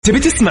تبي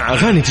تسمع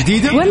أغاني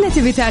جديدة؟ ولا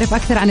تبي تعرف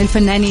أكثر عن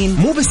الفنانين؟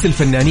 مو بس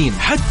الفنانين،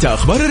 حتى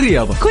أخبار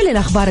الرياضة، كل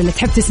الأخبار اللي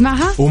تحب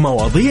تسمعها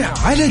ومواضيع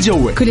على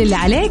جوك. كل اللي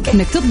عليك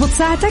إنك تضبط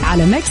ساعتك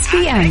على ميكس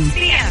بي ام.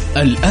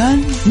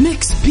 الآن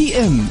ميكس بي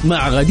ام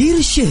مع غدير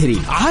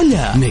الشهري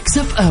على ميكس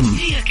اف ام.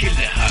 هي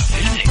كلها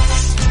في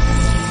الميكس.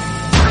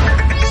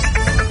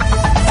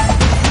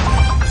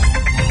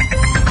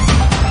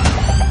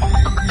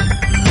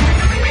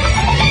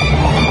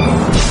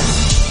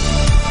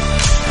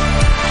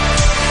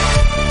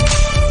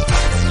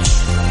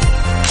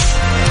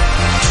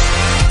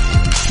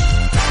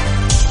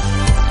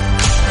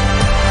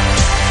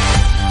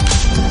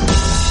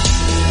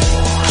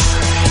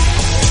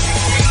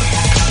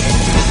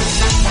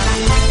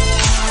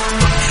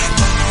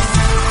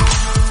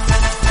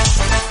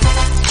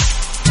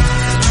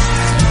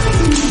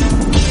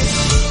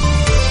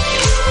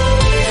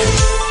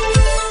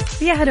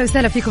 أهلا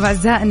وسهلا فيكم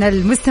أعزائنا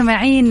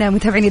المستمعين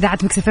متابعين إذاعة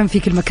ميكس اف ام في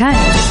كل مكان.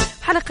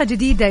 حلقة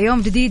جديدة،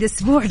 يوم جديد،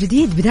 أسبوع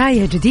جديد،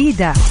 بداية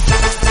جديدة،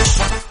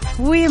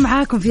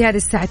 ومعاكم في هذه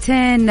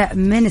الساعتين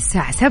من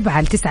الساعة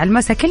 7 ل9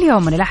 المساء كل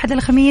يوم من الأحد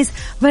الخميس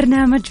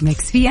برنامج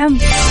ميكس بي ام،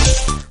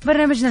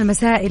 برنامجنا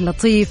المسائي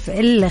اللطيف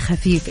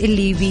الخفيف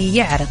اللي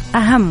بيعرض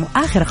أهم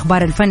وآخر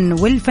أخبار الفن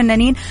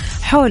والفنانين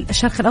حول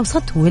الشرق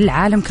الأوسط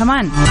والعالم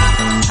كمان،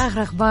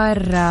 آخر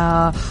أخبار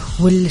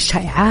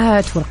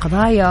والشائعات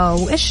والقضايا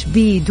وإيش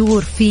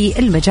بيدور في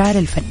المجال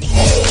الفني،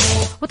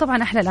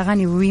 وطبعا أحلى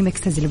الأغاني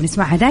والريمكسز اللي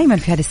بنسمعها دايما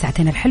في هذه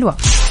الساعتين الحلوة.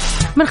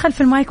 من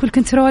خلف المايك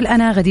والكنترول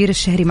أنا غدير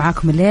الشهري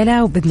معاكم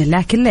الليلة وبإذن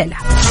الله كل ليلة.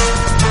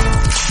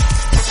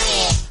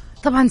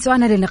 طبعا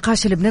سؤالنا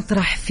للنقاش اللي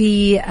بنطرح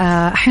فيه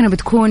أحيانا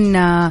بتكون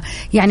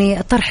يعني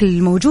الطرح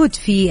الموجود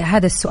في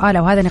هذا السؤال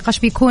أو هذا النقاش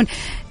بيكون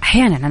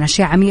أحيانا عن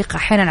أشياء عميقة،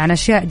 أحيانا عن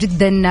أشياء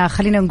جدا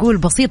خلينا نقول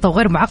بسيطة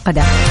وغير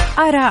معقدة،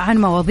 آراء عن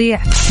مواضيع،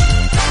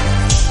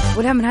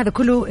 والأهم من هذا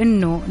كله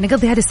إنه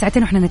نقضي هذه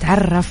الساعتين وإحنا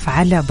نتعرف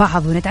على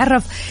بعض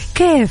ونتعرف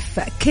كيف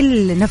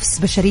كل نفس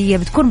بشرية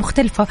بتكون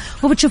مختلفة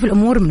وبتشوف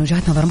الأمور من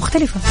وجهات نظر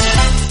مختلفة،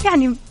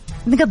 يعني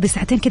نقضي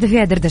ساعتين كده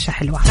فيها دردشة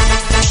حلوة.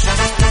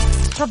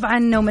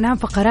 طبعا ومن أهم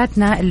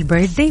فقراتنا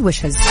البيرثدي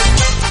ويشز.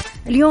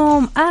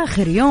 اليوم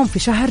آخر يوم في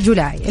شهر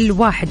جولاي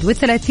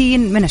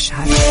 31 من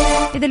الشهر.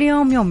 إذا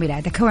اليوم يوم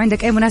ميلادك أو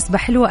عندك أي مناسبة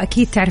حلوة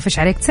أكيد تعرف إيش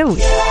عليك تسوي.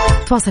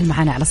 تواصل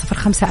معنا على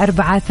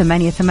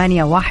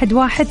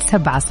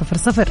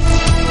 0548811700.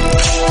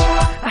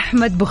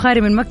 أحمد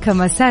بخاري من مكة،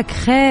 مساك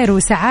خير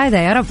وسعادة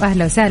يا رب،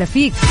 أهلا وسهلا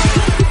فيك،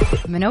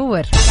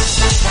 منور.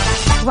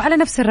 وعلى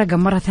نفس الرقم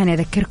مرة ثانية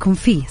أذكركم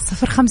فيه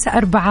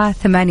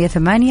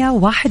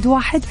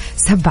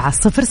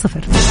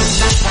 0548811700.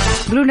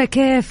 قولونا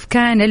كيف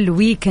كان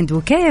الويكند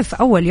وكيف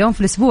أول يوم في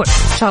الأسبوع،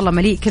 إن شاء الله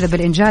مليء كذا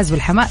بالإنجاز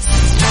والحماس.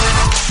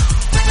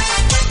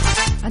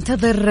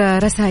 انتظر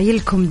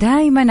رسائلكم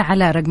دايما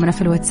على رقمنا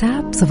في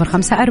الواتساب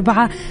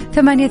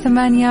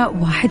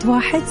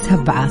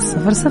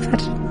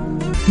 0548811700.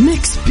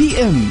 ميكس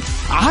بي ام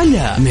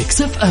على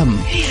ميكس اف ام،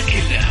 هي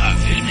كلها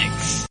في الميكس.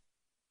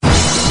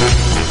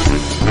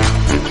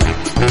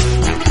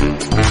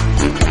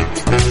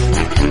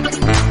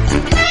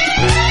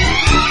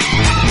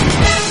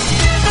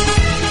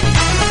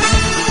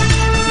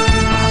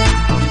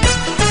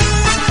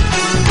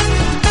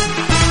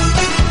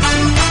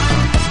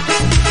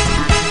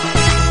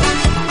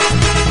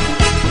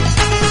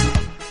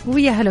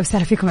 ويا هلا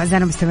وسهلا فيكم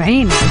أعزائنا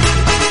المستمعين.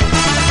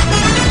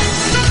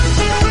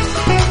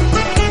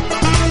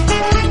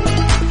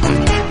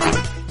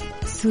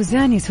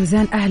 سوزان، يا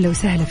سوزان أهلا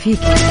وسهلا فيك.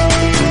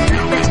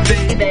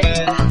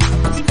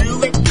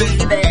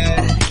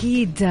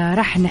 أكيد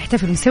راح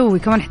نحتفل ونسوي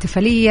كمان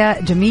احتفالية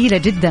جميلة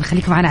جدا،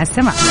 خليكم معنا على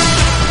السمع.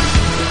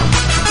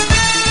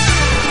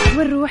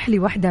 ونروح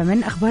لوحدة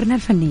من أخبارنا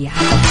الفنية.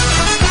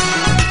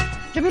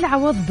 جميلة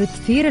عوض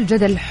بتثير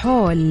الجدل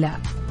حول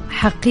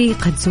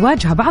حقيقة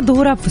زواجها بعد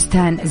ظهورها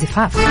بفستان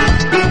زفاف.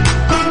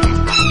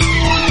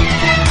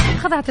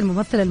 خضعت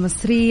الممثلة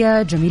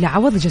المصرية جميلة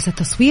عوض جلسة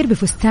تصوير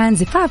بفستان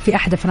زفاف في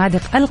أحد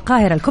فنادق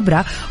القاهرة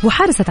الكبرى،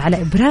 وحرصت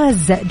على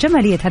إبراز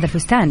جمالية هذا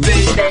الفستان،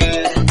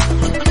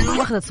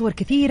 وأخذت صور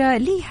كثيرة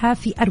لها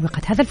في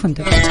أروقة هذا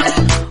الفندق.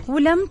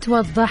 ولم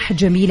توضح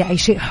جميلة أي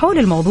شيء حول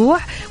الموضوع،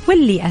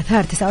 واللي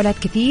أثار تساؤلات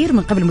كثير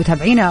من قبل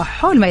متابعينا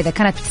حول ما إذا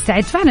كانت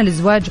بتستعد فعلا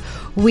للزواج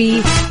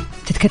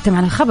وتتكتم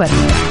عن الخبر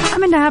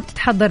أم أنها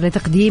بتتحضر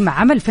لتقديم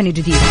عمل فني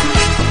جديد.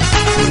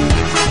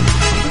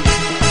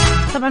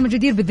 طبعا من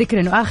جدير بالذكر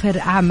أنه آخر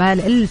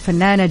أعمال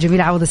الفنانة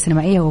جميلة عوض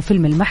السينمائية هو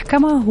فيلم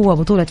المحكمة، هو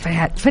بطولة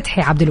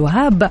فتحي عبد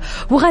الوهاب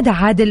وغادة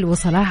عادل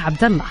وصلاح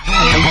عبد الله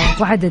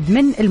وعدد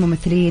من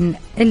الممثلين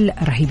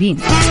الرهيبين.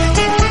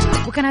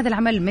 وكان هذا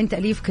العمل من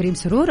تأليف كريم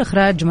سرور،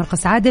 إخراج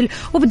مرقس عادل،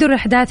 وبدور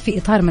الأحداث في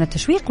إطار من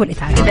التشويق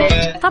والإثارة.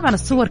 طبعا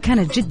الصور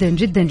كانت جدا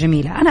جدا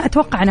جميلة، أنا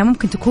أتوقع أنها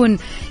ممكن تكون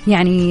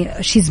يعني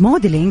شيز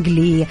موديلينج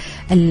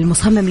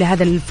للمصمم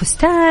لهذا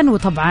الفستان،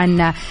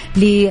 وطبعا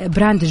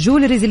لبراند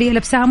الجولريز اللي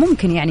لبسها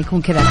ممكن يعني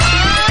يكون كذا،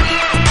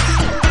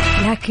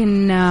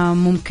 لكن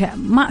ممكن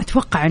ما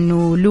أتوقع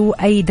أنه له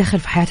أي دخل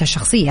في حياتها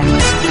الشخصية. يعني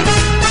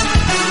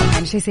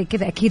شيء زي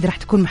كذا أكيد راح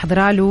تكون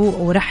محضرة له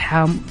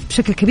وراح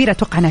بشكل كبير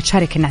أتوقع أنها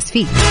تشارك الناس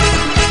فيه،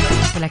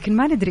 ولكن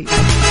ما ندري.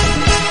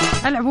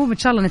 على العموم إن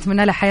شاء الله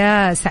نتمنى لها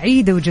حياة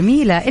سعيدة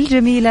وجميلة.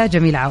 الجميلة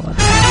جميلة عوض.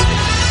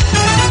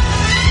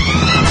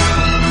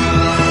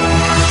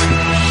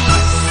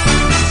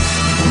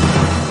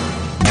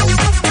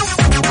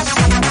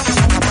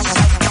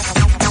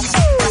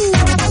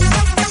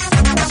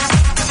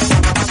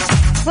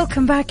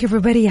 Welcome back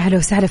everybody. أهلا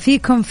وسهلا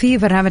فيكم في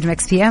برنامج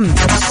مكس بي ام.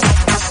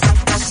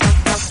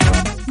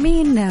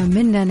 مين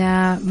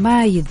مننا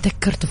ما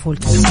يتذكر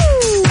طفولته؟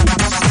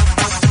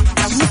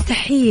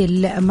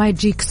 مستحيل ما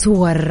يجيك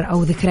صور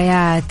أو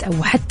ذكريات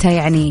أو حتى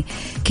يعني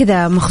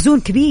كذا مخزون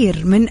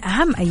كبير من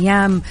أهم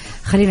أيام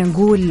خلينا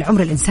نقول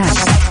عمر الإنسان،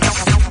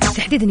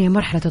 تحديدا هي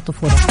مرحلة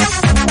الطفولة.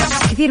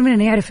 كثير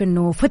مننا يعرف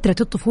أنه فترة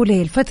الطفولة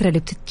هي الفترة اللي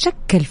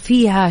بتتشكل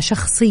فيها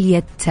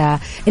شخصية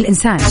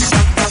الإنسان.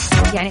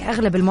 يعني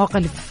أغلب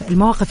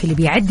المواقف اللي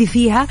بيعدي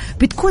فيها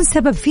بتكون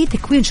سبب في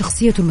تكوين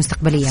شخصيته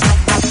المستقبلية.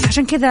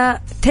 عشان كذا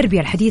التربية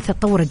الحديثة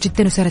تطورت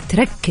جدا وصارت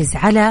تركز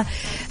على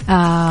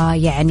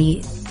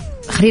يعني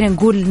خلينا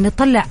نقول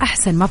نطلع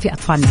أحسن ما في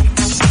أطفالنا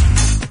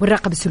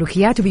ونراقب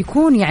السلوكيات.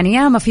 وبيكون يعني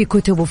ياما في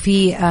كتب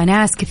وفي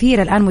ناس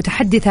كثيرة الآن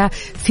متحدثة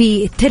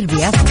في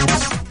التربية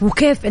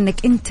وكيف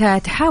أنك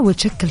أنت تحاول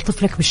تشكل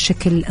طفلك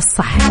بالشكل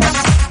الصح،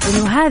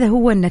 لأنه هذا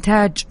هو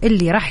النتاج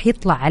اللي راح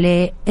يطلع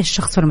عليه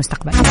الشخص في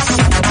المستقبل.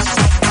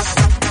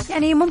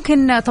 يعني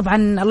ممكن طبعا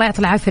الله يعطي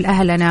العافية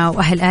لأهلنا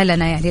وأهل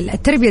أهلنا، يعني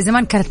التربية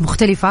زمان كانت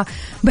مختلفة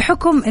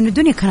بحكم أن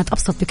الدنيا كانت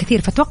أبسط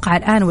بكثير، فتوقع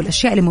الآن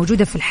والأشياء اللي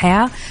موجودة في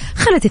الحياة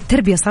خلت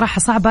التربية صراحة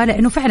صعبة،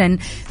 لأنه فعلا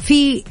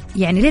في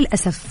يعني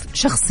للأسف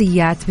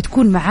شخصيات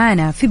بتكون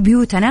معانا في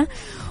بيوتنا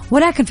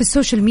ولكن في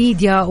السوشيال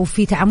ميديا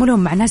وفي تعاملهم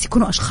مع الناس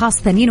يكونوا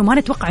أشخاص ثانيين وما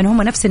نتوقع أن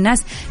هم نفس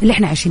الناس اللي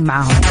احنا عايشين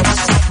معاهم.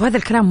 وهذا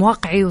الكلام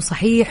واقعي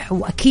وصحيح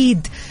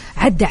وأكيد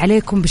عدى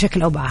عليكم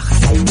بشكل أو بآخر.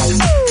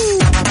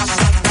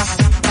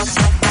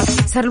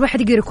 صار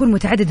الواحد يقدر يكون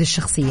متعدد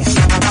الشخصية.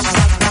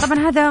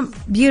 طبعا هذا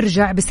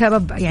بيرجع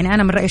بسبب يعني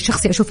أنا من رأيي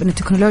الشخصي أشوف أن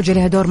التكنولوجيا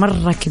لها دور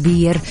مرة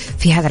كبير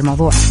في هذا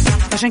الموضوع.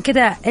 عشان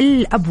كده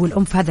الأب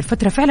والأم في هذه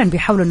الفترة فعلا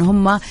بيحاولوا أن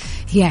هم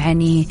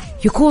يعني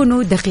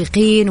يكونوا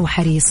دقيقين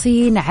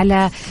وحريصين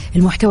على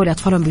المحتوى اللي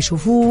أطفالهم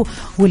بيشوفوه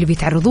واللي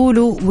بيتعرضوا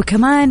له،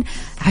 وكمان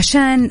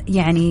عشان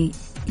يعني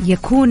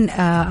يكون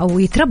أو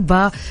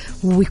يتربى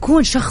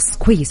ويكون شخص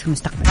كويس في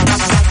المستقبل.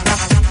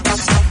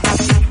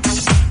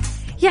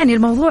 يعني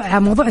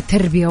موضوع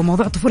التربية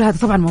وموضوع الطفولة هذا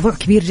طبعا موضوع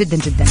كبير جدا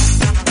جدا،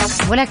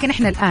 ولكن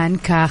احنا الآن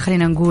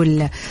خلينا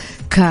نقول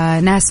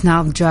كناس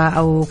ناضجة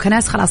أو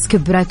كناس خلاص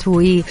كبرت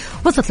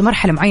ووصلت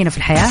لمرحلة معينة في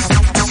الحياة،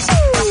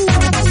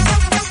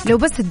 لو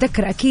بس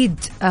تتذكر أكيد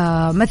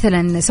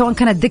مثلا سواء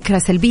كانت ذكرى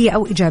سلبية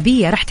أو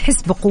إيجابية راح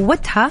تحس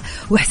بقوتها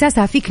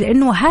وإحساسها فيك،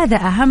 لأنه هذا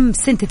أهم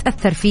سن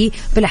تتأثر فيه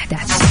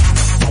بالأحداث.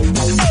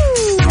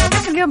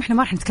 لكن اليوم احنا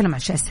ما راح نتكلم عن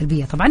الأشياء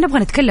السلبية، طبعا نبغى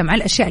نتكلم عن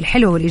الأشياء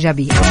الحلوة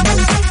والإيجابية.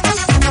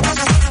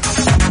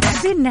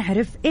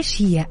 نعرف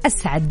إيش هي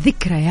أسعد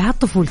ذكريات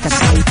طفولتك.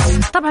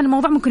 طبعا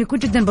الموضوع ممكن يكون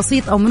جدا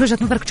بسيط أو من وجهة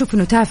نظرك تشوف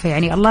إنه تافه،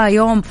 يعني الله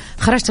يوم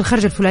خرجت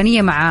الخرجة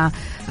الفلانية مع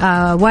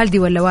والدي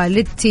ولا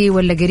والدتي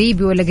ولا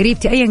قريبي ولا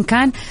قريبتي أيا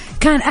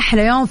كان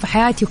أحلى يوم في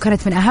حياتي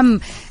وكانت من أهم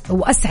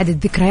وأسعد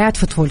الذكريات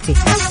في طفولتي.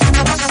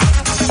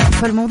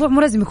 فالموضوع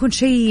مو لازم يكون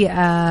شيء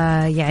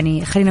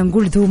يعني خلينا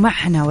نقول ذو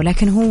معنى،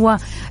 ولكن هو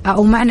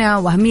أو معنى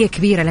وأهمية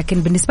كبيرة، لكن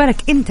بالنسبة لك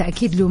أنت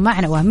أكيد له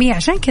معنى وأهمية.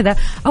 عشان كذا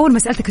أول ما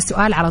سألتك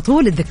السؤال على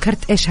طول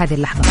تذكرت إيش هذه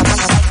اللحظة،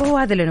 وهو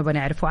هذا اللي نبغى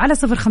نعرفه على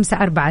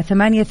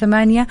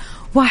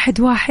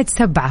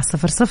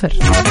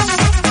 0548811700.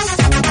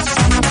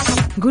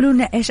 قولوا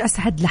لنا إيش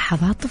أسعد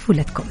لحظات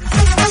طفولتكم.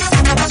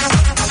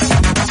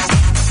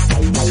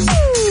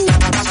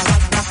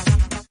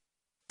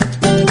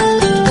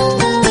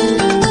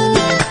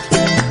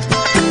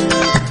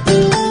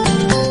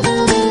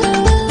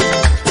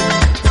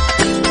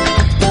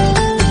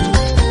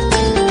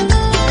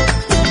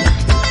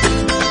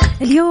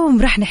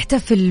 اليوم راح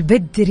نحتفل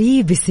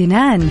بدري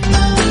بسنان.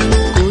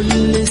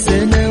 كل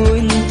سنة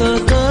وانت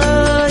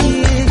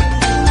طيب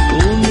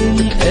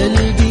ومن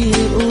قلبي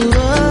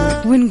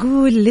قريب،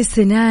 ونقول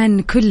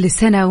لسنان كل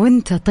سنة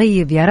وانت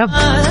طيب يا رب.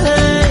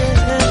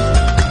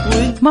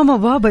 ماما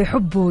وبابا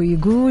يحبوا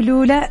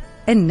يقولوا لا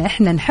إن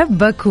إحنا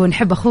نحبك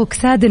ونحب أخوك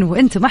سادن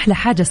وأنتم أحلى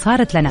حاجة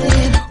صارت لنا،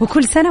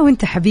 وكل سنة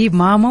وأنت حبيب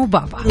ماما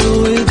وبابا.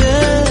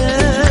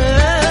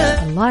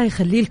 الله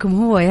يخلي لكم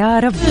هو يا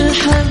رب.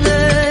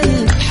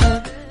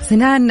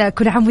 سنان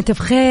كل عام وانت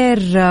بخير،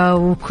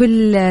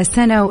 وكل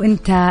سنة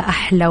وانت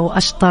أحلى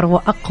وأشطر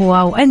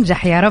وأقوى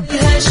وأنجح يا رب.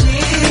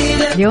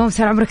 اليوم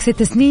صار عمرك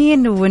 6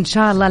 سنين، وإن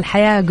شاء الله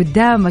الحياة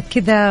قدامك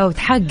كذا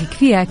وتحقق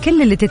فيها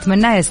كل اللي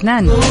تتمناه يا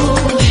سنان.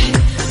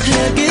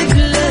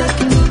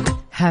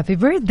 هابي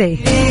بيرثداي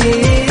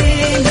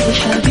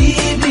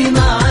حبيبي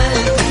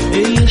معاك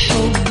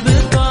الحب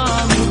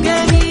طعمه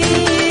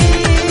جميل،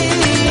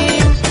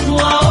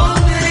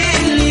 وعمري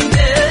اللي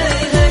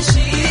جاي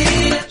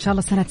هشيل. إن شاء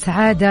الله سنة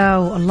سعادة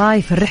والله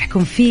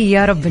يفرحكم فيه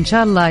يا رب إن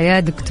شاء الله يا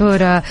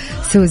دكتورة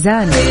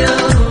سوزان.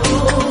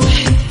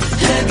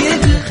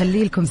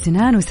 يخلي لكم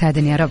سنان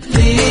وسادن يا رب.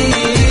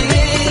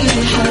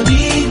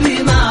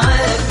 حبيبي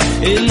معاك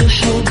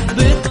الحب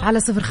على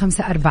 0548811700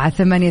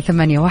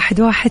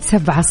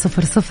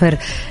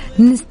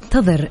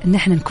 ننتظر ان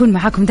احنا نكون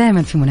معاكم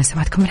دائما في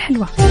مناسباتكم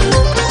الحلوة.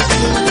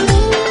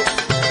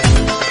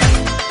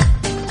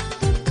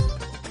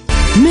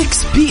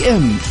 ميكس بي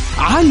ام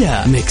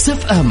على ميكس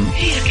اف ام.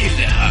 هي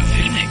كلها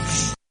في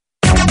الميكس.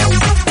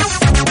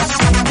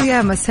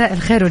 يا مساء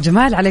الخير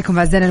والجمال عليكم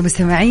أعزائنا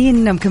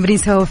المستمعين، مكملين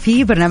سوا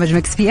في برنامج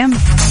ميكس بي ام.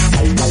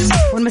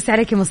 ونمسي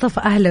عليك مصطفى،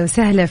 أهلا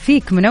وسهلا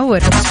فيك، منور.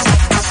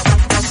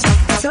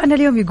 سؤالنا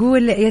اليوم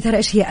يقول يا ترى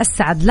إيش هي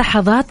أسعد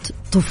لحظات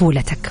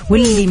طفولتك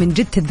واللي من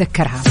جد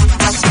تتذكرها؟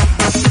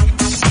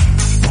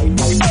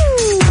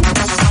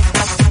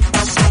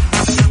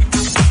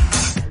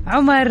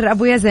 عمر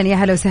أبو يزن يا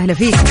هلا وسهلا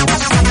فيك.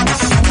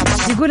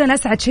 يقول أنا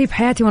أسعد شيء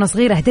بحياتي وأنا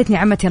صغيرة هدتني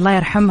عمتي الله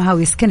يرحمها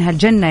ويسكنها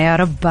الجنة يا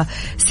رب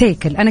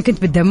سيكل. أنا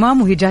كنت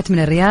بالدمام وهي جات من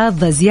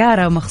الرياض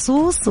زيارة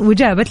مخصوص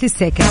وجابت لي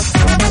السيكل.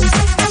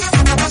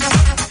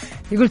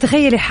 يقول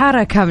تخيلي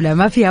حارة كاملة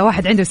ما فيها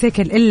واحد عنده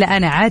سيكل إلا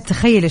أنا، عاد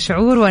تخيلي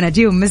شعور وأنا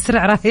أجيهم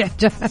مسرع رايح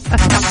جاي.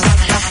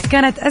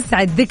 كانت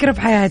أسعد ذكرى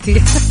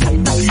بحياتي.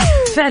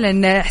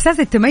 فعلا إحساس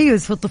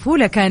التميز في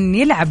الطفولة كان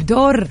يلعب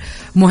دور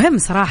مهم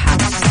صراحة.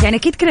 يعني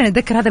أكيد كلنا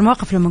نتذكر هذا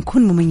المواقف لما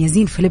نكون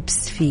مميزين في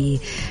لبس،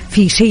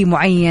 في شيء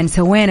معين،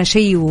 سوينا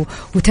شيء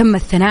وتم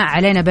الثناء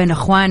علينا بين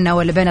أخواننا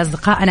ولا بين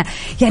أصدقائنا.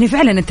 يعني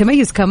فعلا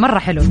التميز كان مرة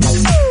حلو.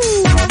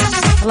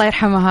 الله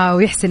يرحمها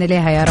ويحسن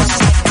إليها يا رب.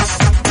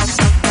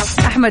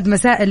 أحمد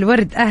مساء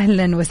الورد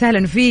أهلا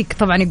وسهلا فيك.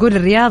 طبعا يقول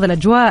الرياض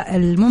الأجواء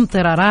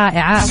الممطرة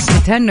رائعة،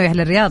 تهنوا يا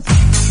أهل الرياض.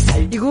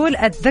 يقول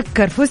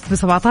أتذكر فزت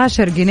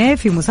ب17 جنيه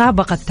في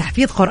مسابقة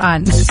تحفيظ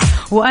قرآن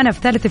وأنا في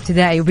ثالث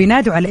ابتدائي،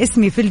 وبينادوا على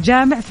اسمي في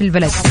الجامع في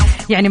البلد،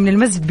 يعني من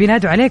المسجد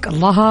بينادوا عليك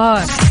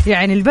الله،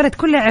 يعني البلد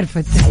كلها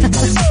عرفت.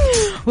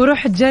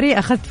 ورحت جري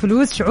أخذت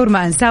فلوس، شعور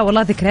ما أنساه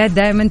والله. ذكريات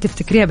دائما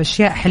تفتكريها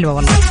بأشياء حلوة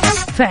والله.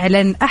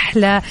 فعلا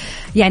أحلى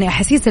يعني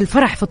أحاسيس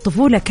الفرح في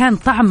الطفولة كان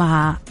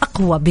طعمها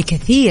أقوى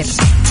بكثير.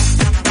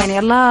 يعني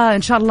الله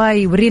إن شاء الله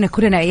يورينا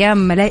كلنا أيام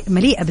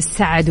مليئة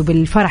بالسعد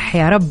وبالفرح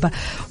يا رب.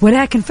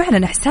 ولكن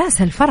فعلا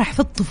إحساس الفرح في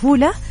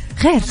الطفولة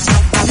غير،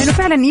 لأنه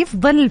فعلا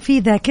يفضل في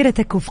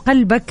ذاكرتك وفي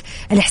قلبك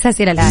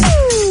الإحساس إلى الآن.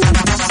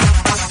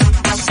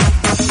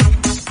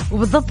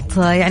 وبالضبط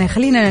يعني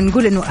خلينا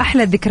نقول إنه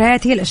أحلى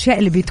الذكريات هي الأشياء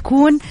اللي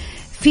بتكون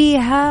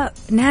فيها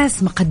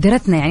ناس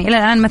مقدرتنا. يعني إلى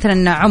الآن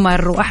مثلا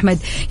عمر وأحمد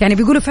يعني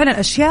بيقولوا فعلا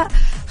أشياء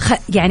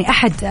يعني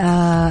أحد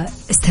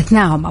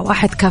استثناهم أو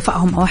أحد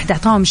كافأهم أو أحد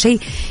أعطاهم شيء.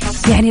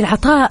 يعني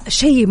العطاء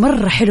شيء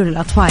مرة حلو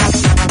للأطفال.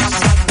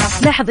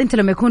 لاحظ أنت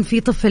لما يكون في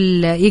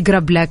طفل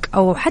يقرب لك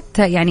أو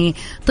حتى يعني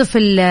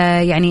طفل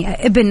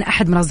يعني ابن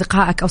أحد من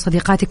أصدقائك أو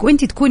صديقاتك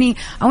وأنت تكوني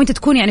أو أنت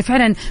تكوني يعني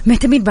فعلا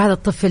مهتمين بهذا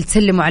الطفل،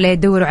 تسلموا عليه،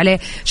 تدوروا عليه،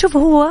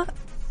 شوفوا هو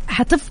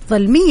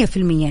حتفضل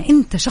 100%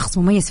 أنت شخص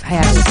مميز في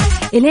حياتك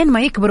إلين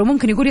ما يكبر.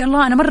 وممكن يقولي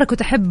الله أنا مرة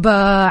كنت أحب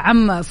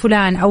عم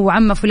فلان أو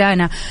عم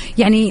فلانة.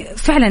 يعني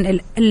فعلا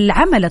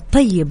العمل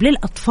الطيب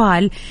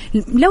للأطفال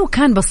لو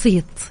كان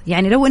بسيط،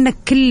 يعني لو أنك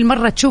كل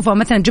مرة تشوفه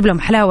مثلا تجيب لهم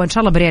حلاوة إن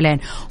شاء الله بريالين،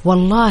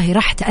 والله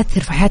راح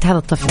تأثر في حياة هذا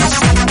الطفل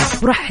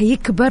وراح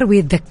يكبر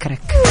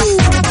ويتذكرك.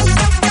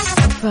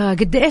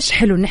 فقد إيش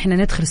حلو إن إحنا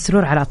ندخل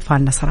السرور على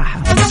أطفالنا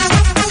صراحة،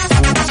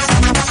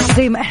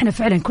 زي ما احنا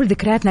فعلا كل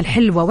ذكرياتنا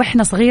الحلوة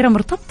واحنا صغيرة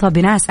مرتبطة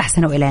بناس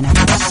احسنوا الينا.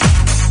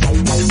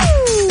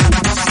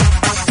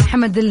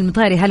 محمد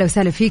المطاري هلا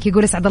وسهلا فيك.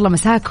 يقول اسعد الله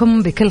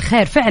مساكم بكل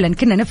خير. فعلا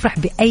كنا نفرح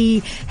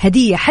بأي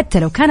هدية حتى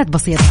لو كانت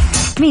بسيطة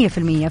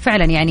 100%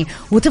 فعلا يعني،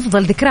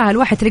 وتفضل ذكرها.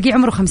 الواحد تلاقيه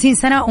عمره 50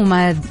 سنة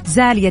وما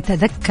زال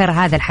يتذكر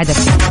هذا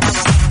الحدث.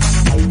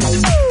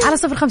 على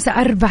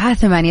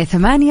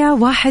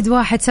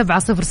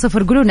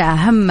 0548811700 قولونا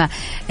أهم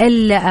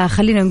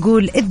خلينا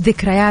نقول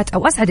الذكريات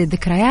أو أسعد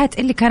الذكريات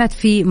اللي كانت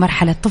في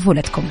مرحلة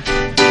طفولتكم.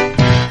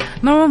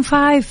 Maroon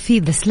 5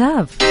 في This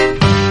Love.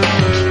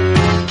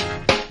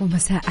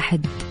 ومساء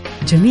أحد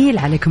جميل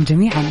عليكم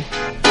جميعا.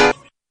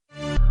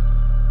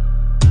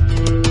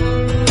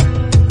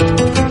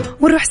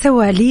 ونروح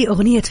سوا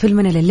لأغنية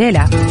فيلمنا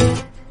لليلة،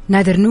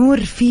 نادر نور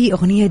في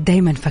أغنية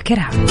دايما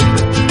فاكرها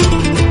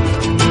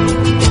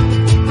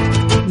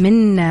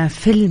من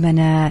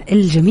فيلمنا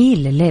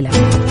الجميل لليلة.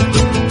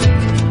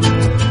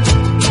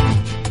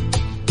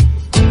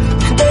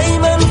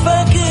 دايما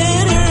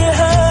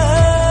فاكرها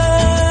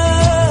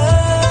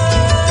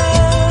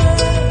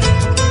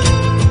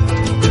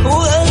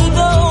وقلب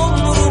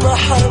عمره ما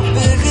حب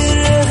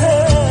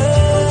غيرها.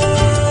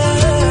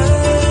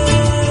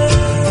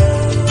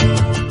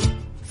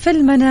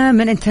 فيلمنا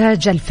من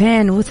إنتاج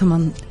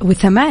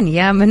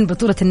 2008 من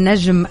بطولة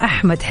النجم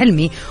أحمد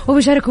حلمي،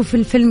 وبيشاركوا في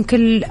الفيلم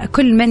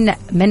كل من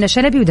منى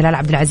شلبي ودلال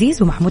عبد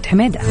العزيز ومحمود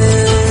حميدة.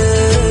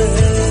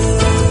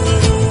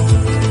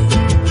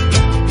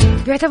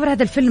 بيعتبر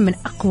هذا الفيلم من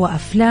أقوى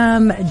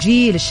أفلام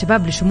جيل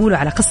الشباب لشموله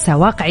على قصة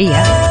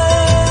واقعية.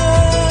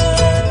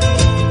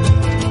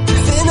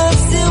 في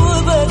نفسي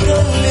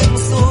وبكلم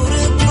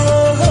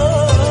صورتها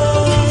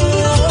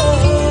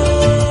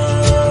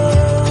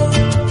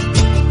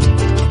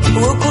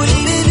وكل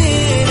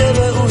ليلة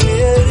بقول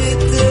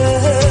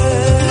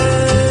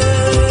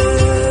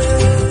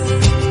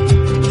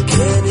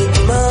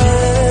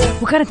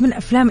وكانت من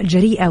الأفلام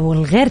الجريئة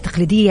والغير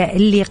تقليدية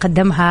اللي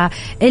قدمها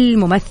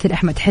الممثل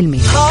أحمد حلمي،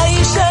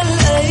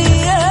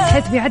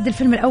 حيث بيعد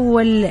الفيلم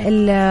الأول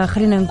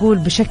خلينا نقول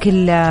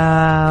بشكل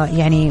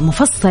يعني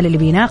مفصل اللي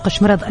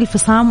بيناقش مرض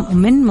الفصام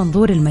من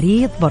منظور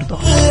المريض برضه.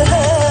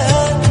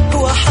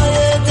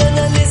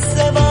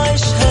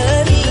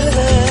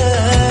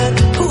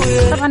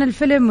 طبعا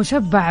الفيلم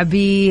مشبع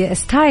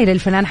بستايل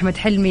الفنان أحمد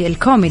حلمي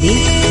الكوميدي،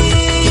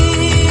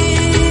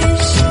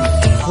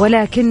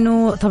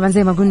 ولكنه طبعا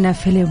زي ما قلنا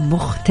فيلم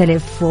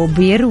مختلف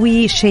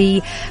وبيروي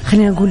شيء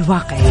خلينا نقول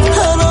واقعي.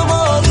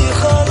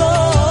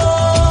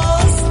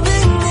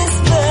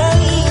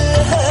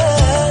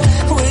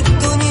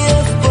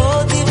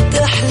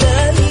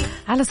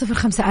 على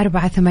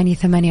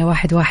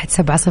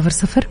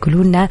 0548811700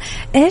 قولوا لنا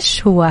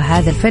إيش هو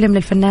هذا الفيلم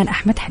للفنان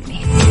أحمد حلمي.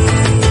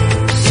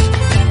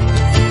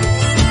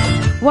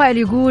 وائل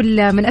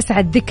يقول من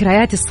أسعد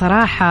ذكرياتي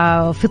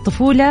الصراحة في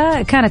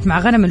الطفولة كانت مع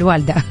غنم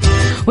الوالدة،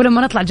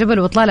 ولما نطلع جبل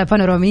وإطلالة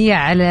بانورامية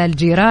على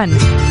الجيران.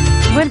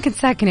 وين كنت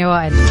ساكن يا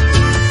وائل؟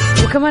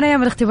 وكمان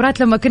أيام الاختبارات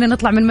لما كنا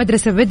نطلع من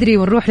المدرسة بدري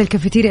ونروح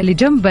للكافيتيريا اللي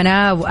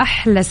جنبنا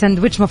وأحلى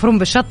سندويتش مفروم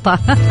بالشطة.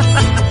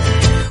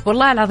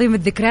 والله العظيم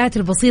الذكريات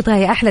البسيطة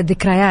هي أحلى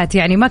الذكريات،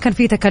 يعني ما كان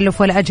في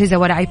تكلف ولا أجهزة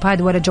ولا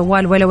آيباد ولا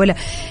جوال ولا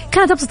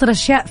كانت أبسط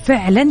الأشياء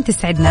فعلا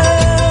تسعدنا.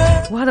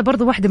 وهذا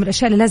برضو واحدة من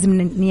الأشياء اللي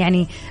لازم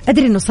يعني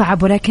أدري أنه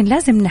صعب، ولكن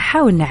لازم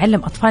نحاول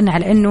نعلم أطفالنا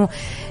على أنه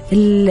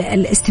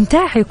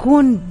الاستمتاع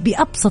يكون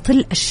بأبسط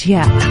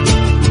الأشياء،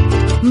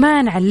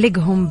 ما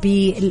نعلقهم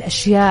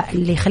بالأشياء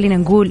اللي خلينا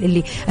نقول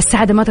اللي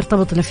السعادة ما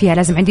ترتبط لنا فيها،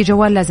 لازم عندي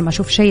جوال، لازم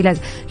أشوف شيء،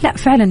 لازم لا،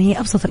 فعلا هي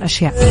أبسط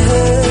الأشياء.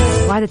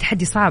 وهذا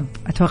تحدي صعب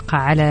أتوقع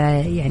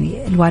على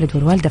يعني الوالد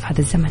والوالدة في هذا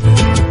الزمن.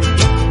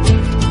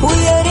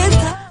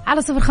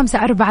 على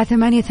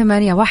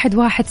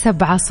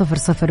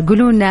 0548811700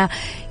 قولونا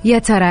يا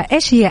ترى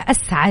إيش هي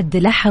أسعد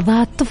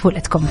لحظات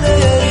طفولتكم؟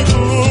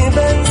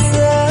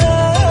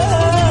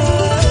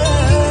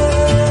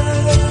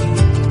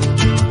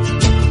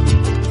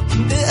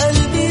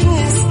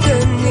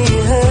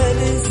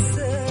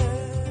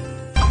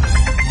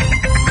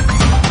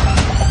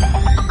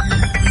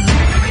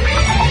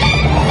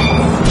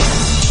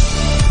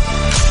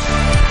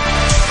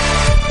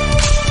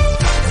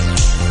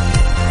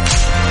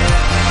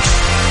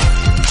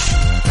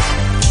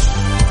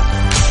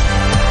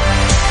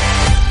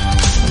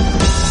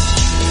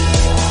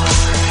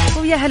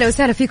 أهلا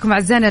وسهلا فيكم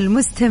أعزائنا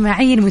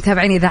المستمعين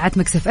متابعين إذاعة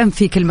مكس اف ام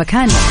في كل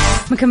مكان،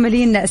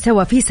 مكملين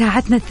سوا في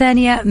ساعتنا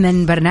الثانية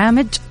من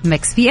برنامج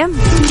مكس بي ام.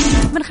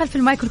 من خلف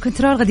المايك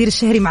والكنترول غدير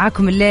الشهري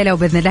معاكم الليلة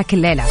وبإذن الله كل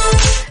ليلة.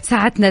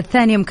 ساعتنا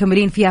الثانية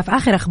مكملين فيها في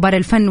آخر أخبار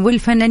الفن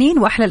والفنانين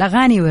وأحلى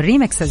الأغاني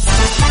والريمكسز،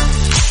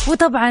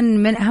 وطبعا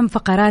من أهم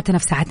فقراتنا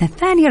في ساعتنا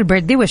الثانية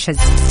البيرثدي ويشز.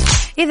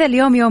 إذا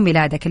اليوم يوم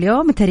ميلادك،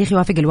 اليوم التاريخ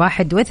يوافق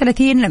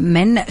 31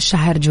 من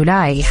شهر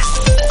جولاي.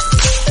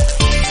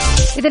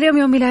 إذا اليوم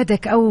يوم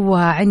ميلادك أو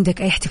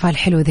عندك أي احتفال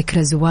حلو،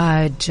 ذكرى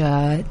زواج،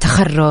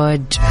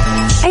 تخرج،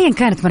 أيا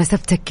كانت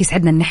مناسبتك،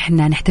 يسعدنا أن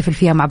احنا نحتفل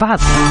فيها مع بعض.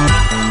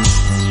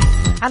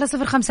 على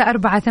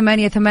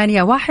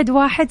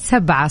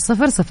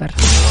 0548811700.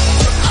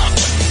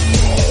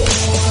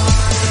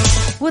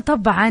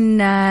 وطبعا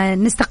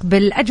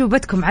نستقبل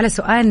أجوبتكم على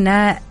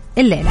سؤالنا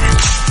الليلة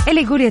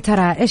اللي يقول يا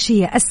ترى إيش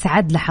هي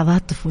أسعد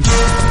لحظات طفولتك؟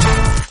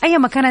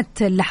 أيما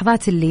كانت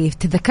اللحظات اللي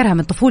تتذكرها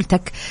من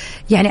طفولتك.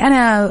 يعني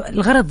أنا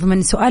الغرض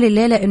من سؤالي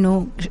الليلة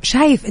إنه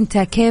شايف أنت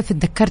كيف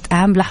تذكرت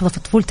أهم لحظة في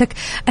طفولتك؟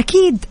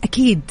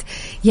 أكيد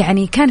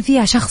يعني كان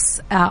فيها شخص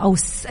أو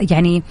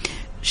يعني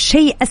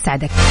شيء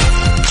أسعدك.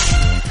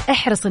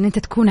 احرص ان انت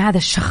تكون هذا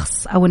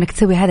الشخص او انك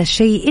تسوي هذا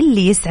الشيء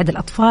اللي يسعد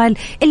الاطفال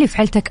اللي في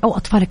عيلتك او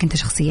اطفالك انت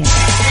شخصيا،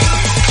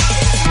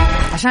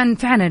 عشان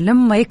فعلا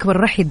لما يكبر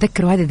راح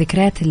يتذكروا هذه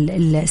الذكريات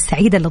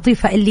السعيدة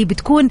اللطيفة اللي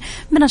بتكون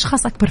من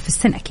أشخاص أكبر في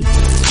السن أكيد.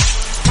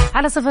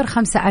 على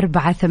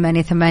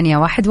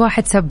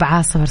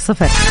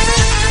 0548811700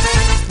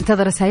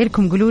 انتظر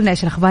رسائلكم، قولوا لنا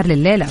إيش الأخبار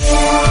لليلة.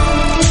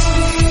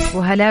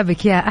 وهلا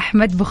بك يا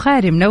أحمد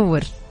بخاري،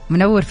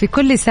 منور في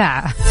كل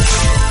ساعة.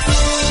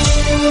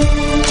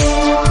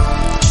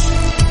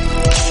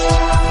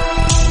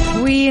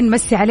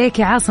 نمسي عليك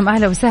يا عاصم،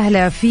 أهلا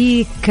وسهلا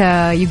فيك.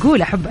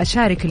 يقول أحب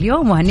أشارك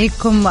اليوم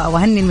وهنيكم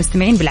وهني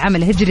المستمعين بالعام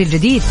الهجري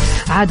الجديد،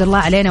 عاد الله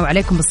علينا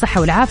وعليكم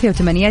بالصحة والعافية،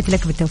 وتمنياتي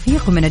لك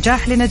بالتوفيق ومن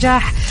نجاح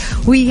لنجاح.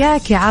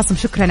 وياك يا عاصم،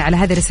 شكرا على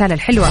هذه الرسالة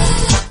الحلوة.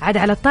 عاد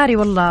على الطاري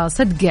والله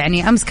صدق،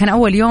 يعني أمس كان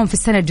أول يوم في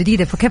السنة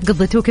الجديدة، فكيف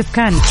قضيتوه كيف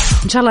كان؟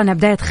 إن شاء الله أنها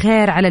بداية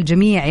خير على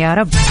الجميع يا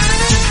رب.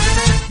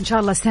 إن شاء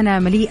الله سنة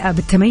مليئة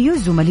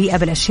بالتميز ومليئة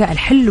بالأشياء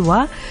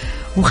الحلوة.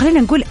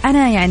 وخلينا نقول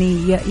أنا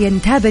يعني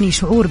ينتابني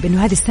شعور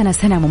بأنه هذه السنة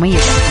سنة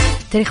مميزة.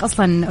 التاريخ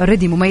أصلا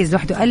already مميز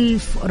لوحده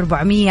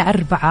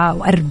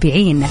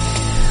 1444،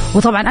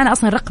 وطبعا أنا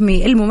أصلا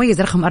رقمي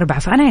المميز رقم 4،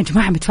 فأنا يا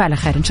جماعة متفائلة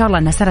خير إن شاء الله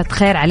أنها سنة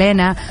خير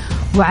علينا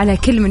وعلى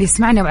كل من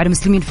يسمعنا وعلى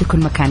المسلمين في كل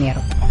مكان يا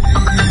رب.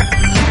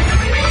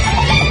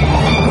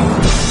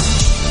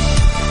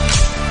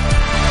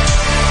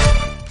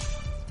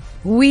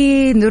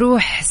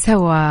 ونروح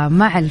سوا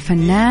مع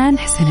الفنان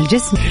حسن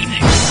الجسمي.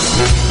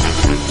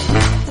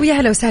 ويا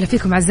هلا وسهلا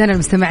فيكم أعزائنا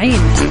المستمعين،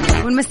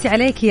 ونمسي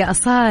عليك يا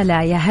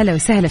أصالة، يا هلا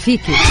وسهلا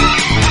فيكي.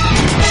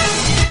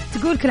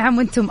 تقول كل عام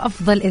وانتم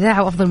أفضل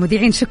إذاعة وأفضل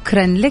مذيعين،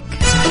 شكرا لك.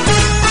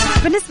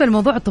 بالنسبة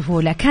لموضوع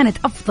الطفولة، كانت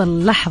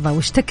أفضل لحظة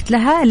واشتقت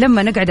لها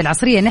لما نقعد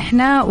العصرية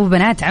نحنا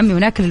وبنات عمي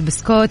وناكل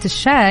البسكوت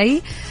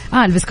الشاي،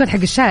 البسكوت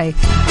حق الشاي.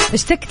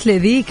 اشتقت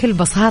لذيك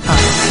البساطة.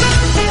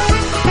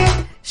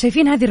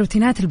 شايفين هذه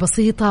الروتينات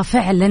البسيطة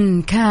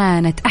فعلا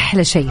كانت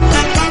أحلى شيء،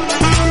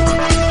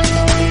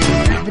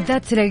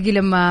 بالذات تلاقي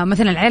لما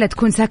مثلا العيلة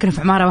تكون ساكنة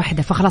في عمارة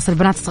واحدة، فخلاص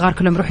البنات الصغار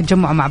كلهم يروحوا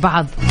يتجمعوا مع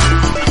بعض.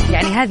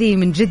 يعني هذه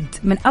من جد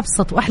من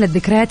أبسط وأحلى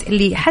الذكريات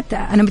اللي حتى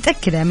أنا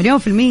متأكدة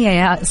 100%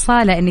 يا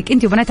صالة إنك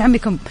أنت وبنات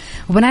عمكم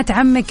وبنات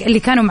عمك اللي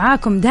كانوا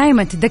معاكم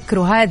دائما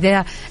تتذكروا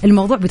هذا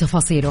الموضوع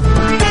بتفاصيله.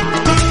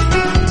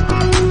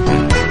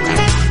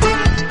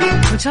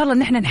 وإن شاء الله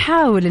نحن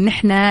نحاول إن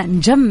احنا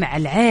نجمع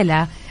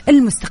العيلة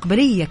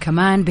المستقبلية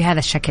كمان بهذا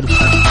الشكل.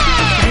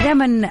 يعني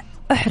دائما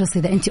احرص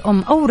إذا أنت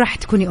أم أو راح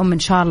تكوني أم إن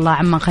شاء الله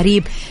عما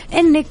قريب،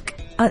 إن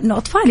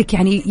أطفالك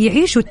يعني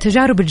يعيشوا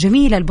التجارب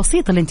الجميلة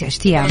البسيطة اللي أنت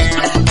عشتيها،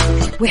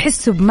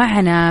 ويحسوا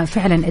بمعنى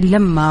فعلا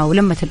اللمة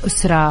ولمة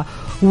الأسرة،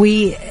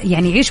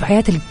 ويعني يعيشوا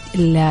حياة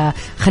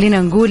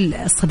خلينا نقول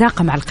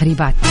الصداقة مع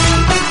القريبات،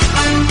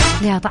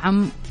 لها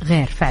طعم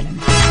غير فعلا.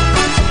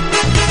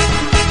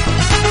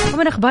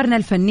 ومن أخبارنا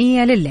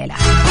الفنية لليلة،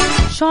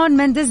 شون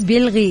مندس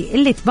بيلغي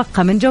اللي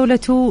تبقى من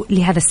جولته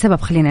لهذا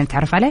السبب، خلينا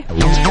نتعرف عليه.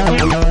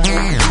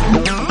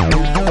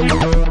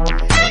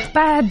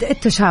 بعد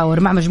التشاور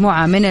مع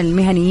مجموعة من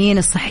المهنيين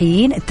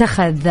الصحيين،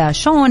 اتخذ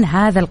شون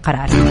هذا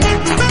القرار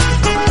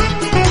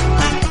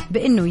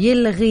بأنه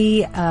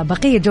يلغي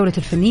بقية جولته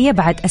الفنية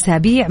بعد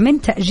أسابيع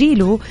من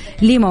تأجيله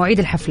لمواعيد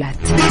الحفلات.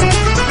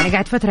 يعني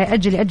قاعد فترة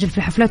يأجل في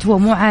الحفلات، هو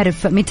مو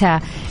عارف متى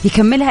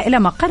يكملها إلى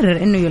ما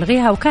قرر أنه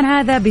يلغيها، وكان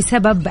هذا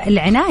بسبب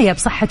العناية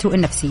بصحته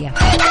النفسية.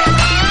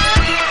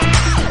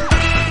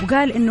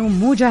 وقال إنه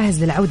مو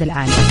جاهز للعودة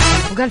الآن.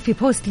 وقال في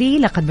بوست لي: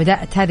 لقد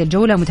بدأت هذه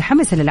الجولة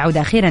متحمسة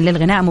للعودة أخيرا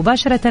للغناء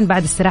مباشرة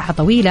بعد استراحة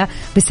طويلة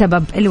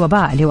بسبب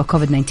الوباء اللي هو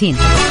كوفيد-19،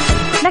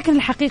 لكن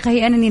الحقيقة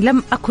هي أنني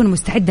لم أكن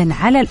مستعدا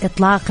على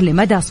الإطلاق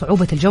لمدى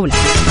صعوبة الجولة.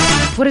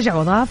 ورجع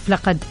وضاف: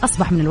 لقد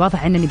أصبح من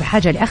الواضح أنني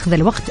بحاجة لأخذ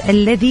الوقت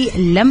الذي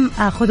لم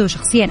أخذه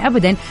شخصيا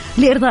أبدا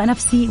لإرضاء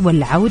نفسي،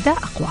 والعودة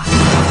أقوى.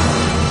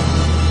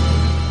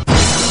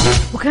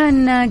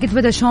 وكان قد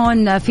بدأ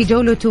شون في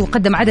جولته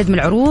وقدم عدد من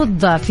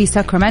العروض في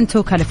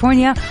ساكرامنتو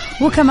كاليفورنيا،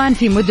 وكمان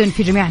في مدن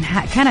في جميع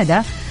أنحاء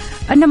كندا.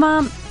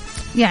 إنما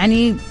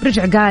يعني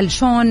رجع قال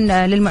شون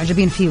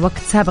للمعجبين في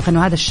وقت سابق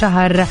أنه هذا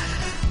الشهر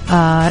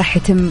راح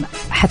يتم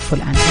حذفه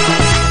الآن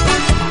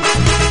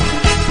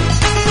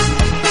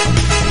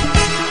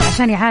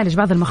عشان يعالج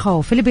بعض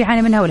المخاوف اللي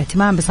بيعاني منها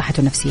والاهتمام بصحته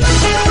النفسية.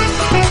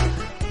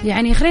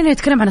 يعني خلينا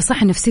نتكلم عن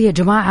الصحة النفسية يا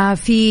جماعة.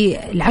 في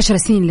 10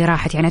 سنين اللي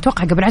راحت، يعني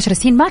أتوقع قبل 10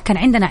 سنين ما كان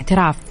عندنا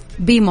اعتراف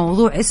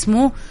بموضوع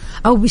اسمه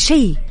أو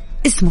بشيء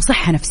اسمه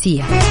صحة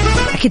نفسية.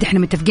 أكيد إحنا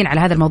متفقين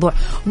على هذا الموضوع.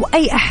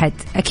 وأي أحد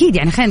أكيد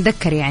يعني خلينا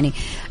نذكر، يعني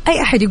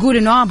أي أحد يقول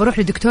إنه بروح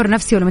لدكتور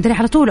نفسي ولا مدري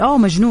على طول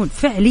مجنون.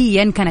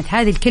 فعليا كانت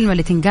هذه الكلمة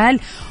اللي تنقال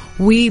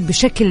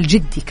وبشكل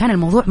جدي. كان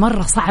الموضوع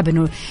مرة صعب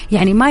إنه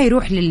يعني ما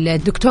يروح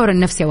للدكتور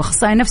النفسي أو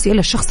أخصائي النفسي إلا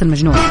الشخص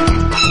المجنون.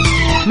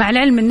 مع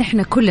العلم إن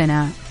إحنا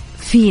كلنا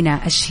فينا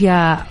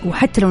أشياء،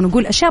 وحتى لو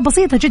نقول أشياء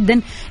بسيطة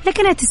جدا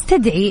لكنها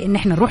تستدعي إن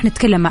إحنا نروح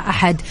نتكلم مع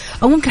أحد،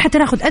 أو ممكن حتى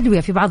ناخذ أدوية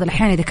في بعض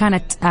الأحيان إذا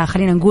كانت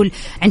خلينا نقول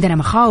عندنا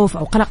مخاوف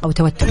أو قلق أو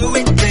توتر.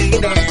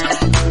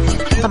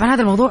 طبعا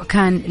هذا الموضوع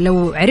كان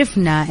لو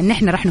عرفنا إن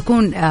إحنا راح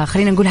نكون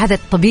خلينا نقول هذا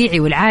الطبيعي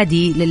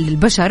والعادي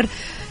للبشر،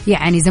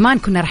 يعني زمان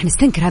كنا راح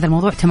نستنكر هذا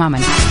الموضوع تماما.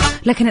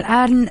 لكن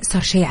الآن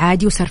صار شيء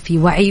عادي، وصار في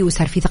وعي،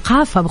 وصار في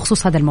ثقافة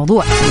بخصوص هذا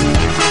الموضوع.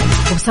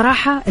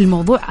 وبصراحة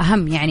الموضوع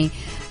أهم، يعني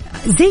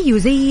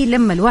زي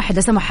لما الواحد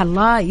لا سمح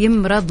الله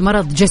يمرض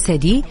مرض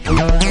جسدي،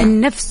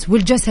 النفس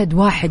والجسد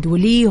واحد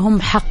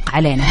وليهم حق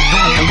علينا،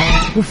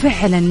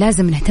 وفعلا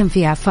لازم نهتم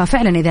فيها.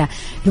 ففعلا إذا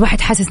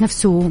الواحد حاسس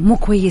نفسه مو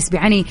كويس،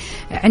 بيعاني،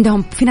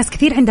 عندهم في ناس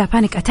كثير عندها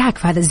بانيك أتاك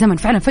في هذا الزمن،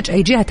 فعلا فجأة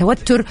يجيها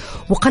توتر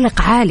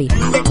وقلق عالي،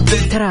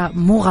 ترى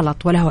مو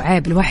غلط ولا هو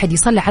عيب الواحد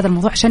يصلح هذا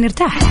الموضوع عشان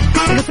يرتاح.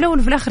 لأنه في الأول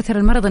وفي الآخر ترى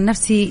المرض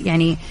النفسي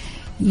يعني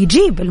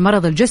يجيب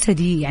المرض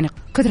الجسدي، يعني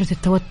كثرة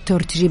التوتر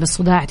تجيب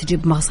الصداع،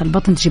 تجيب مغص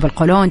البطن، تجيب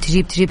القولون،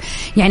 تجيب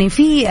يعني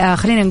في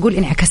خلينا نقول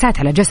انعكاسات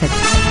على الجسد.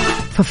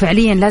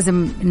 ففعليا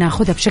لازم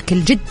ناخذها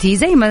بشكل جدي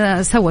زي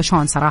ما سوى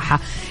شون صراحة.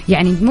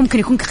 يعني ممكن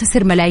يكون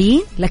خسر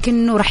ملايين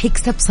لكنه راح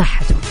يكسب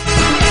صحته.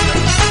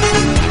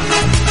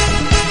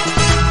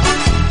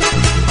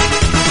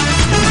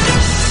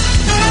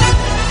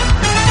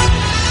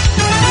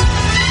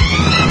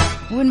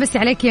 ونمسي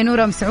عليك يا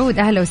نورة مسعود،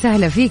 أهلا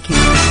وسهلا فيكي،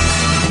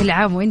 كل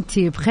عام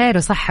وانتي بخير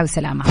وصحة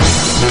وسلامة.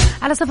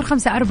 على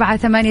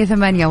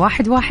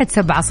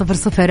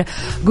 0548811700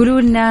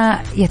 قولوا لنا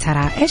يا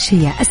ترى ايش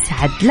هي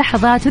أسعد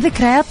لحظات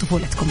وذكريات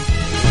طفولتكم.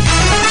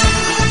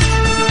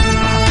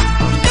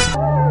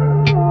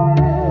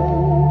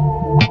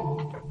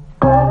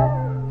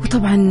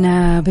 وطبعا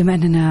بما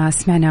أننا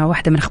سمعنا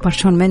واحدة من أخبار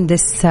شون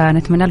مندس،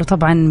 نتمنى له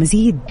طبعا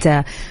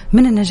مزيد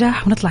من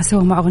النجاح، ونطلع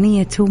سوا مع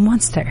أغنية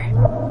مونستر.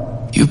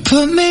 You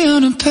put me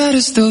on a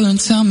pedestal and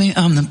tell me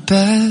I'm the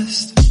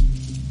best.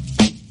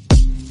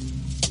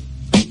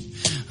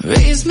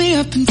 Raise me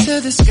up into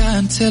the sky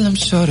until I'm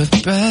short of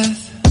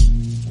breath.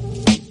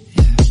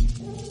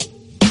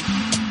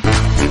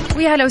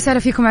 ويا هلا وسهلا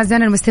فيكم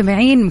أعزائنا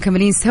المستمعين،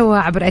 مكملين سوا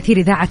عبر أثير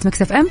إذاعة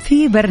مكس اف ام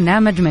في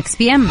برنامج مكس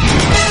بي ام.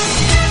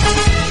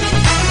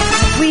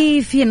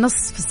 وفي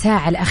النصف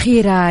الساعة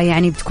الأخيرة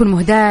يعني بتكون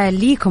مهداة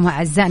ليكم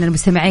أعزائنا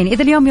المستمعين.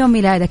 إذا اليوم يوم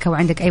ميلادك أو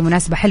عندك أي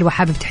مناسبة حلوة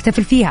حابب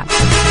تحتفل فيها،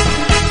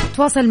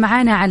 تواصل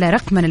معنا على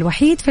رقمنا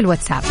الوحيد في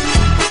الواتساب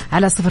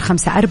على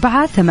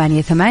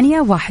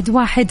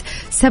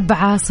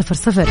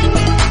 0548811700.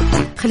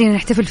 خلينا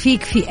نحتفل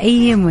فيك في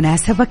أي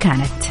مناسبة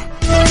كانت.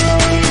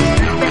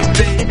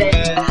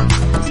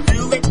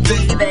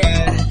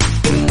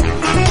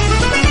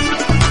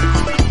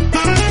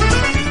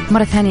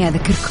 مرة ثانية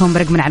أذكركم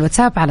برقمنا على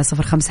الواتساب على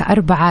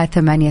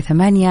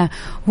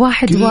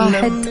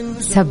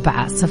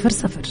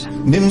 0548811700.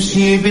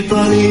 نمشي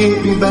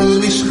بطريق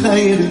ببلش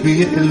خير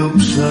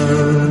بيقلب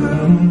شر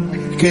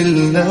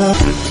كلنا.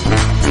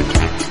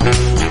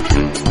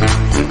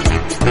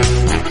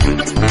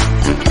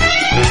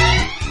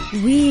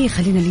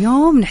 وخلينا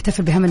اليوم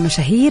نحتفل بهم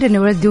المشاهير اللي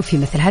ولدوا في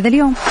مثل هذا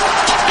اليوم.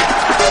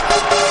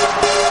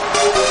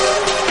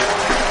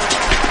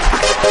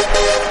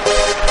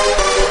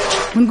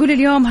 ونقول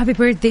اليوم هابي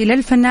بيرثدي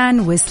للفنان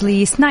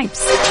ويسلي سنايبس.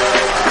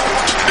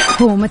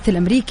 هو ممثل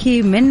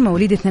أمريكي من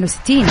مواليد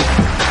 62،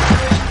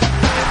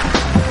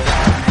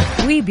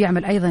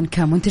 وبيعمل أيضا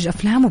كمنتج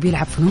أفلام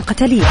وبيلعب فنون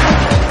قتالية.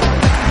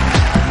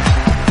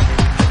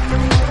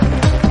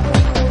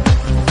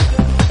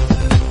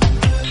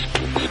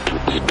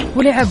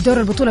 ولعب دور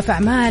البطولة في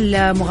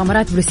أعمال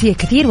مغامرات بوليسية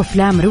كثير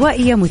وأفلام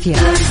روائية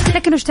مثيرة،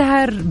 لكنه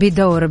اشتهر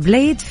بدور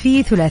بليد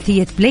في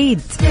ثلاثية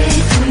بليد.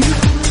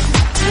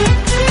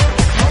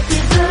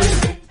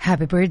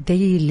 هابي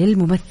بيرثدي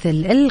للممثل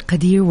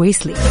القدير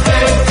ويسلي.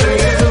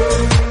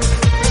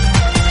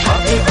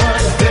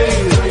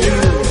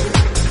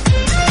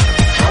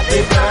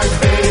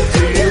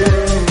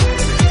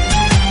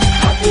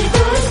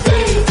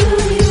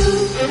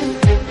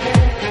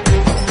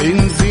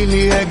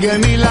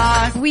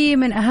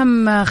 ومن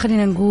أهم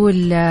خلينا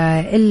نقول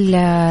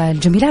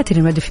الجميلات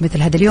اللي نودوا في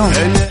مثل هذا اليوم،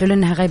 لولا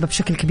أنها غايبة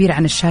بشكل كبير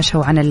عن الشاشة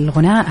وعن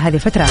الغناء هذه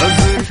الفترة،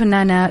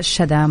 الفنانة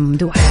شذى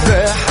ممدوح.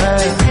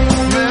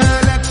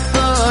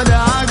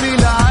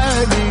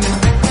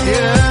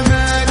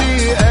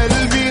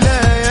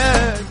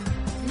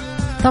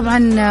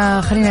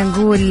 طبعا خلينا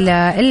نقول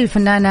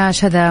الفنانة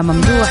شذى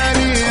ممدوح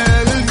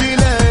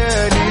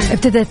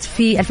ابتدت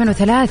في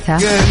 2003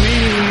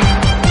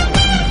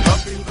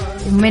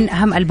 من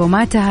أهم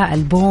ألبوماتها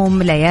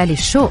ألبوم ليالي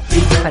الشوق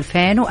في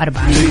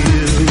 2004.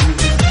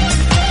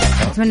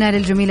 أتمنى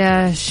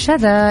للجميلة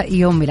شذى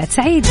يوم ميلاد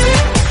سعيد.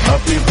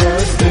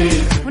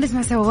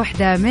 ونسمع سوا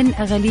واحدة من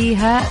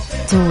أغانيها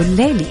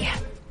توليلي.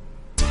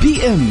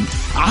 بي ام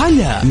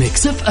على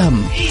ميكس اف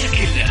ام، هي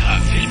كلها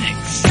في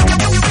الميكس.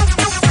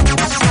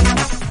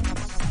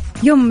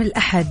 يوم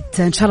الأحد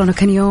إن شاء الله أنه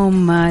كان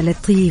يوم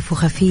لطيف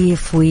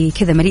وخفيف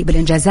وكذا مليء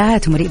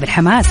بالإنجازات ومليء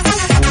بالحماس،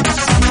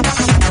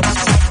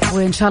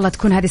 وإن شاء الله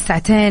تكون هذه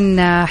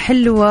الساعتين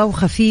حلوة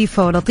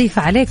وخفيفة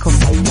ولطيفة عليكم.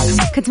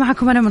 كنت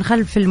معكم أنا من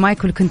خلف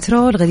المايك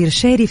والكنترول غدير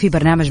الشهري في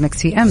برنامج مكس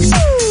في أم.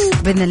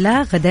 بإذن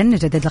الله غدا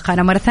نجدد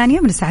لقاءنا مرة ثانية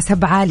من الساعة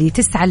 7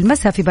 ل9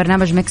 المساء في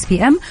برنامج مكس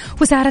في أم،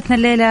 وسهرتنا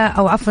الليلة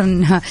أو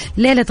عفوا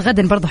ليلة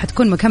غدا برضو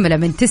حتكون مكملة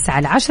من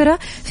 9 ل10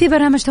 في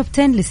برنامج توب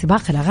 10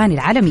 لسباق الأغاني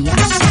العالمية.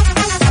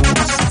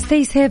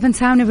 Stay safe and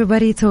sound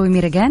everybody. تو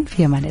ميرجان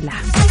في أمان الله.